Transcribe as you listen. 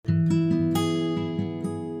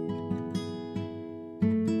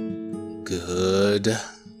Good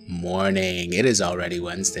morning. It is already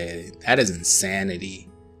Wednesday. That is insanity.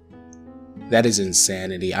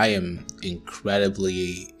 I am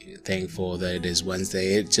incredibly thankful that it is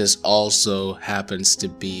Wednesday. It just also happens to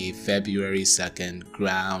be February 2nd,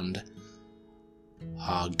 Groundhog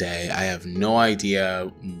Day. I have no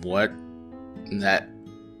idea what that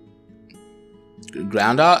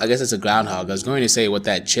groundhog? I guess it's a groundhog. I was going to say what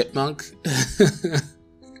that chipmunk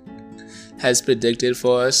has predicted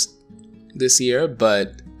for us this year,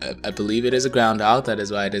 but I believe it is a groundhog. That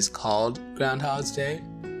is why it is called Groundhog's Day.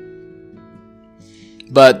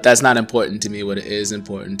 But that's not important to me. What is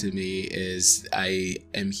important to me is I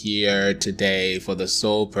am here today for the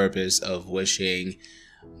sole purpose of wishing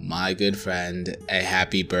my good friend a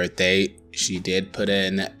happy birthday. She did put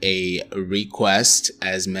in a request,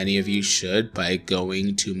 as many of you should, by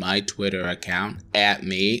going to my Twitter account,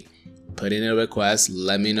 @me. Put in a request.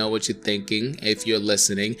 Let me know what you're thinking if you're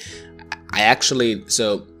listening.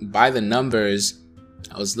 So by the numbers,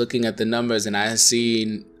 I was looking at the numbers and I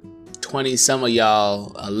seen 20 some of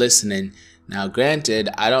y'all are listening. Now, granted,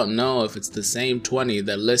 I don't know if it's the same 20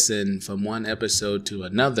 that listen from one episode to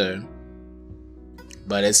another,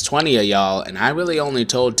 but it's 20 of y'all, and I really only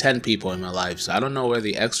told 10 people in my life, so I don't know where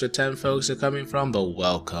the extra 10 folks are coming from, but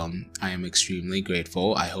welcome. I am extremely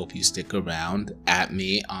grateful. I hope you stick around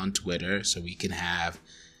 @me on Twitter so we can have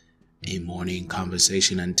a morning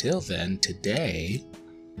conversation. Until then, today,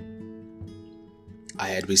 I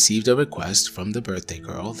had received a request from the birthday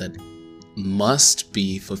girl that must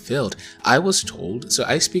be fulfilled. I was told, so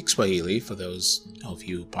I speak Swahili. For those of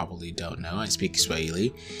you who probably don't know, I speak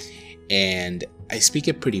Swahili, and I speak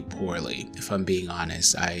it pretty poorly, if I'm being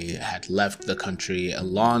honest. I had left the country a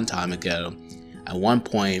long time ago. At one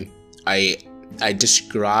point, I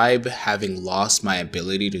describe having lost my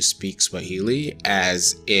ability to speak Swahili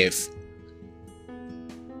as if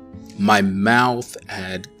my mouth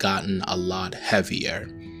had gotten a lot heavier.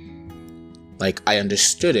 Like, I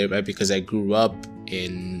understood it, right? Because I grew up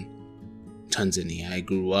in Tanzania. I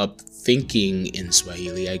grew up thinking in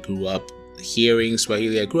Swahili. I grew up hearing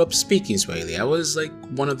Swahili. I grew up speaking Swahili. I was like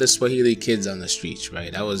one of the Swahili kids on the streets,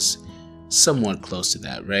 right? I was somewhat close to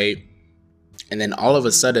that, right? And then all of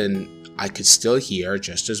a sudden, I could still hear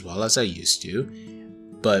just as well as I used to,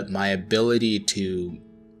 but my ability to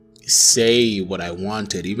say what I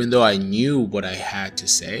wanted, even though I knew what I had to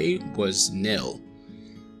say, was nil.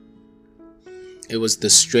 It was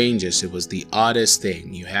the strangest, it was the oddest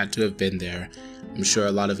thing. You had to have been there. I'm sure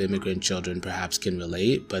a lot of immigrant children perhaps can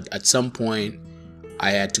relate, but at some point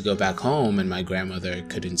I had to go back home and my grandmother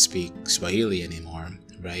couldn't speak Swahili anymore,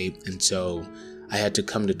 right? And so I had to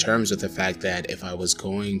come to terms with the fact that if I was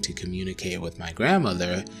going to communicate with my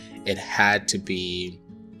grandmother, it had to be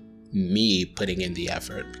me putting in the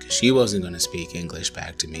effort, because she wasn't going to speak English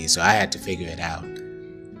back to me, so I had to figure it out.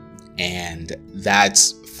 And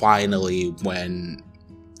that's finally when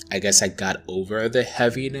I guess I got over the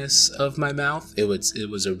heaviness of my mouth. It was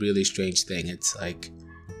a really strange thing. It's like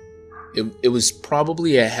it was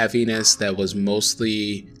probably a heaviness that was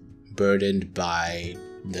mostly burdened by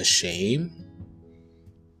the shame.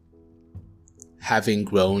 Having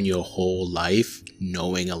grown your whole life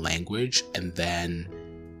knowing a language, and then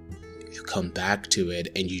you come back to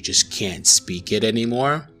it and you just can't speak it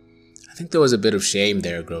anymore. I think there was a bit of shame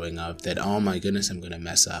there growing up that, oh my goodness, I'm going to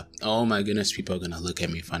mess up. Oh my goodness, people are going to look at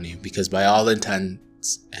me funny. Because by all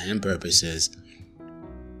intents and purposes,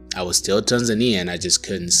 I was still Tanzanian. I just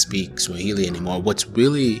couldn't speak Swahili anymore. What's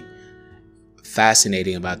really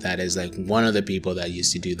fascinating about that is, like, one of the people that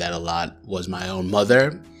used to do that a lot was my own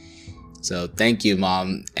mother. So thank you,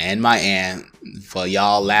 Mom, and my aunt, for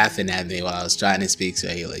y'all laughing at me while I was trying to speak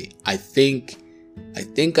Swahili. I think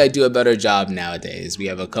I do a better job nowadays. We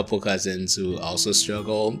have a couple cousins who also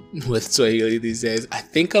struggle with Swahili these days. I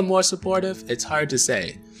think I'm more supportive. It's hard to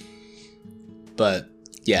say. But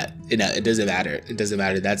yeah, it doesn't matter. It doesn't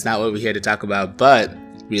matter. That's not what we're here to talk about. But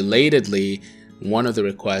relatedly, one of the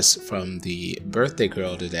requests from the birthday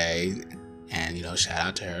girl today, and, shout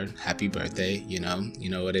out to her. Happy birthday. You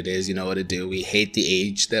know what it is. You know what to do. We hate the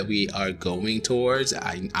age that we are going towards.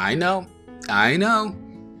 I know.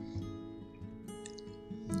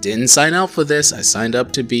 Didn't sign up for this. I signed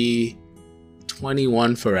up to be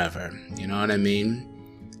 21 forever. You know what I mean?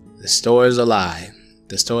 The store is a lie.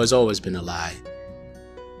 The store has always been a lie.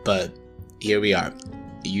 But here we are.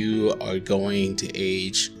 You are going to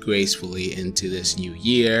age gracefully into this new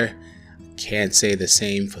year. Can't say the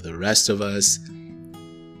same for the rest of us.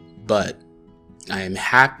 But I am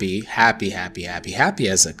happy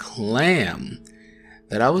as a clam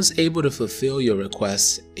that I was able to fulfill your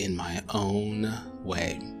requests in my own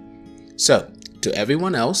way. So, to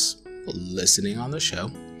everyone else, listening on the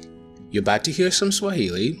show. You're about to hear some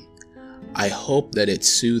Swahili. I hope that it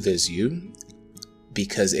soothes you,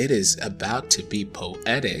 because it is about to be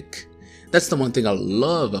poetic. That's the one thing I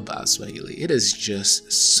love about Swahili. It is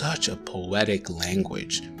just such a poetic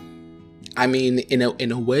language. I mean,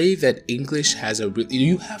 in a way that English has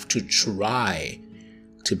you have to try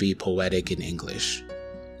to be poetic in English,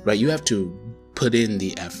 right? You have to put in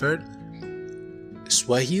the effort.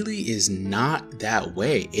 Swahili is not that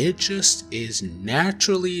way. It just is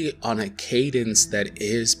naturally on a cadence that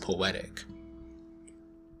is poetic.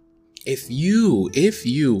 If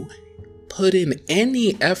you put in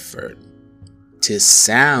any effort to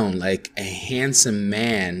sound like a handsome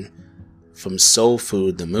man from Soul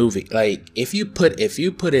Food, the movie, like if you put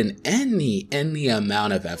in any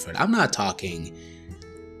amount of effort, I'm talking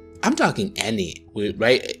any,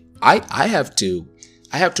 right? I have to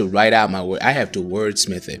write out my word. I have to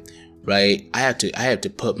wordsmith it, right? I have to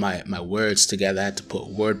put my words together. I have to put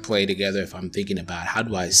wordplay together if I'm thinking about how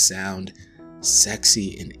do I sound sexy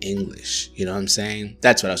in English. You know what I'm saying?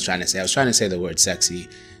 That's what I was trying to say. I was trying to say the word sexy,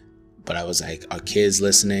 but I was like, are kids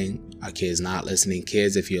listening? Are kids not listening?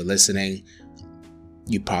 Kids, if you're listening,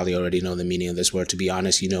 you probably already know the meaning of this word. To be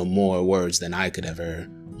honest, you know more words than I could ever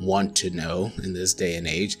want to know in this day and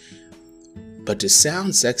age. But to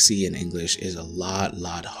sound sexy in English is a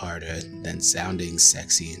lot harder than sounding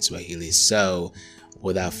sexy in Swahili. So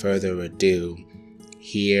without further ado,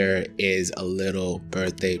 here is a little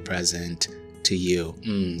birthday present to you.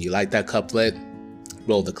 You like that couplet?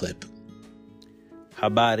 Roll the clip.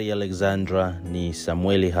 Habari Alexandra, ni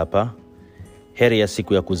Samueli hapa. Heri ya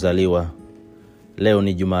siku ya kuzaliwa. Leo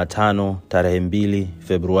ni Jumatano, tarehe 2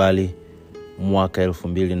 Februari mwaka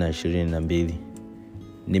 2022.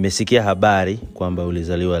 Nimesikia habari kwamba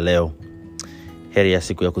ulizaliwa leo. Heri ya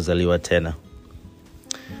siku ya kuzaliwa tena.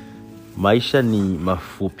 Maisha ni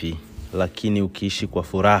mafupi, lakini ukiishi kwa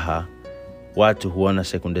furaha, watu huona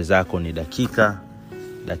sekunde zako ni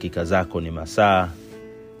dakika zako ni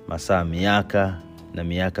masaa miaka, na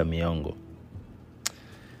miaka miongo.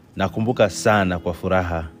 Nakumbuka sana kwa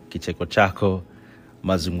furaha kicheko chako,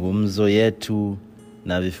 mazungumzo yetu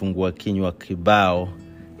na vifungua kinywa kibao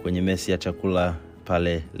kwenye mesi ya chakula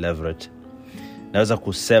pale Leverett. Naweza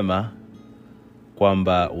kusema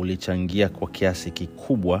kwamba ulichangia kwa kiasi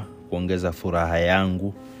kikubwa kuongeza furaha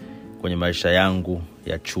yangu kwenye maisha yangu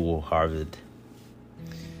ya chuo Harvard.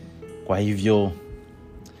 Kwa hivyo,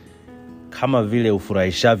 kama vile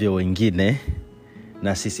ufurahishavyo wengine,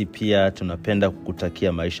 na sisi pia tunapenda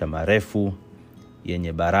kukutakia maisha marefu,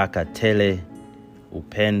 yenye baraka tele,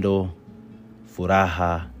 upendo,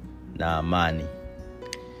 furaha na amani.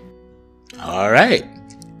 All right.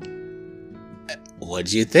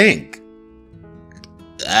 What do you think?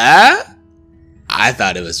 I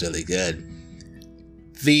thought it was really good.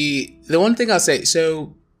 The one thing I'll say,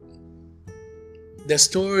 so the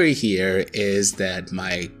story here is that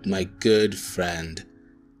my good friend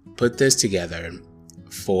put this together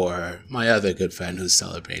for my other good friend who's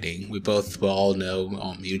celebrating. We all know,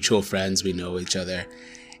 all mutual friends, we know each other.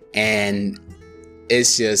 And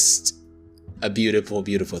it's just a beautiful,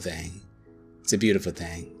 beautiful thing. It's a beautiful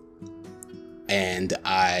thing. And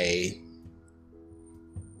I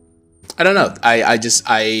don't know.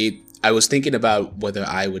 I was thinking about whether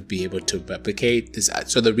I would be able to replicate this.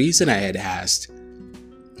 So the reason I had asked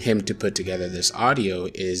him to put together this audio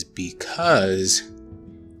is because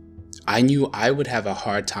I knew I would have a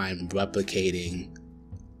hard time replicating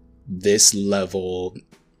this level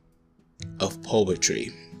of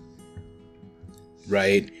poetry,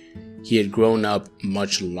 right? He had grown up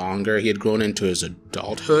much longer. He had grown into his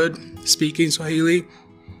adulthood speaking Swahili.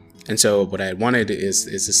 And so what I wanted is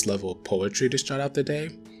this level of poetry to start out the day.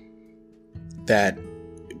 That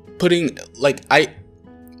putting,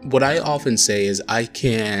 what I often say is I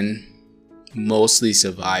can mostly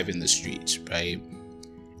survive in the streets, right?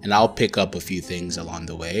 And I'll pick up a few things along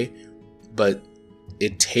the way, but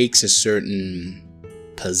it takes a certain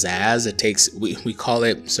pizzazz. It takes, we call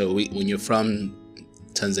it, so when you're from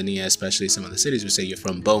Tanzania, especially some of the cities, we say you're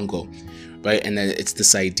from Bongo, right? And then it's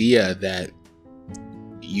this idea that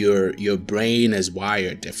your brain is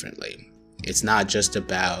wired differently. It's not just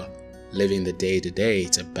about living the day to day.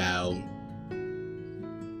 It's about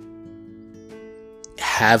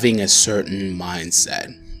having a certain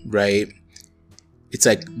mindset, right? It's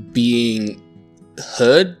like being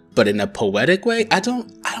hood, but in a poetic way. I don't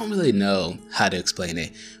really know how to explain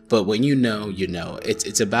it, but when you know, you know.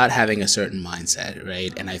 It's about having a certain mindset,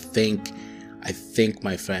 right? And I think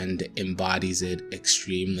my friend embodies it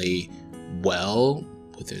extremely well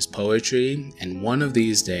with his poetry. And one of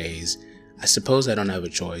these days, I suppose I don't have a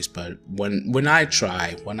choice, but when I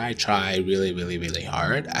try really, really, really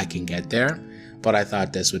hard, I can get there. But I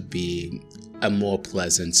thought this would be a more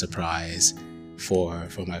pleasant surprise for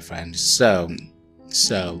my friend. So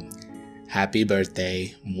happy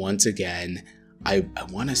birthday once again. I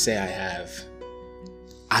want to say all right,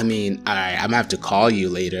 I'm gonna have to call you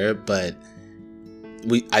later, but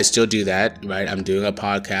I still do that, right? I'm doing a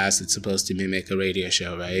podcast. It's supposed to mimic a radio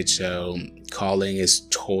show, right? So calling is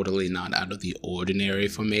totally not out of the ordinary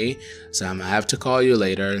for me. So I'm gonna have to call you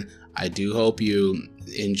later. I do hope you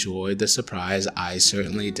enjoyed the surprise. I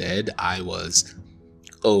certainly did. I was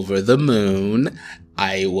over the moon.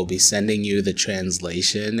 I will be sending you the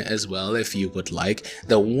translation as well if you would like.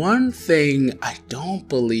 The one thing I don't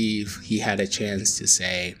believe he had a chance to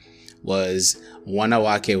say was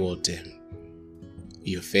wanawake wote.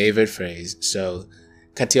 Your favorite phrase. So,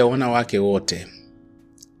 kati ya wanawake wote,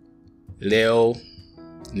 leo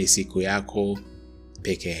ni siku yako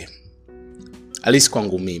pekee. At least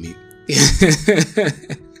kwangu mimi.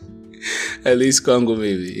 At least kwangu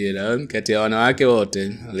mimi, you know? Kati ya wanawake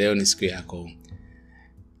wote, leo ni siku yako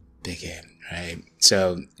pekee, right?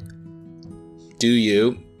 So, do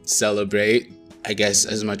you celebrate, I guess,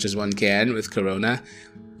 as much as one can with Corona?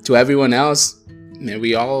 To everyone else, may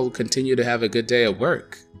we all continue to have a good day at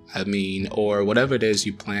work. Or whatever it is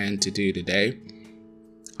you plan to do today.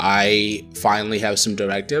 I finally have some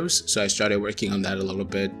directives, so I started working on that a little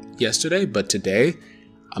bit yesterday, but today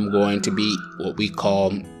I'm going to be what we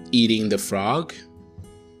call eating the frog.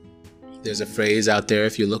 There's a phrase out there,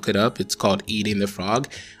 if you look it up, it's called eating the frog.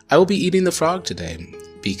 I will be eating the frog today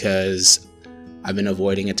because I've been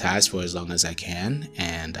avoiding a task for as long as I can,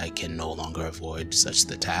 and I can no longer avoid such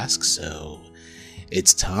the task, so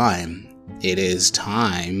it's time. It is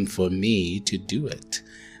time for me to do it.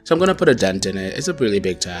 So I'm going to put a dent in it. It's a really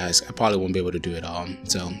big task. I probably won't be able to do it all,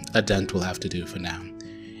 so a dent will have to do for now.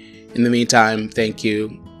 In the meantime, thank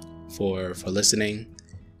you for listening.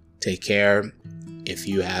 Take care. If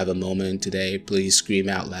you have a moment today, please scream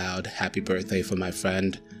out loud, happy birthday for my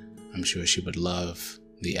friend. I'm sure she would love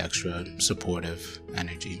the extra supportive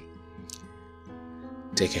energy.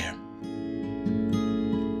 Take care.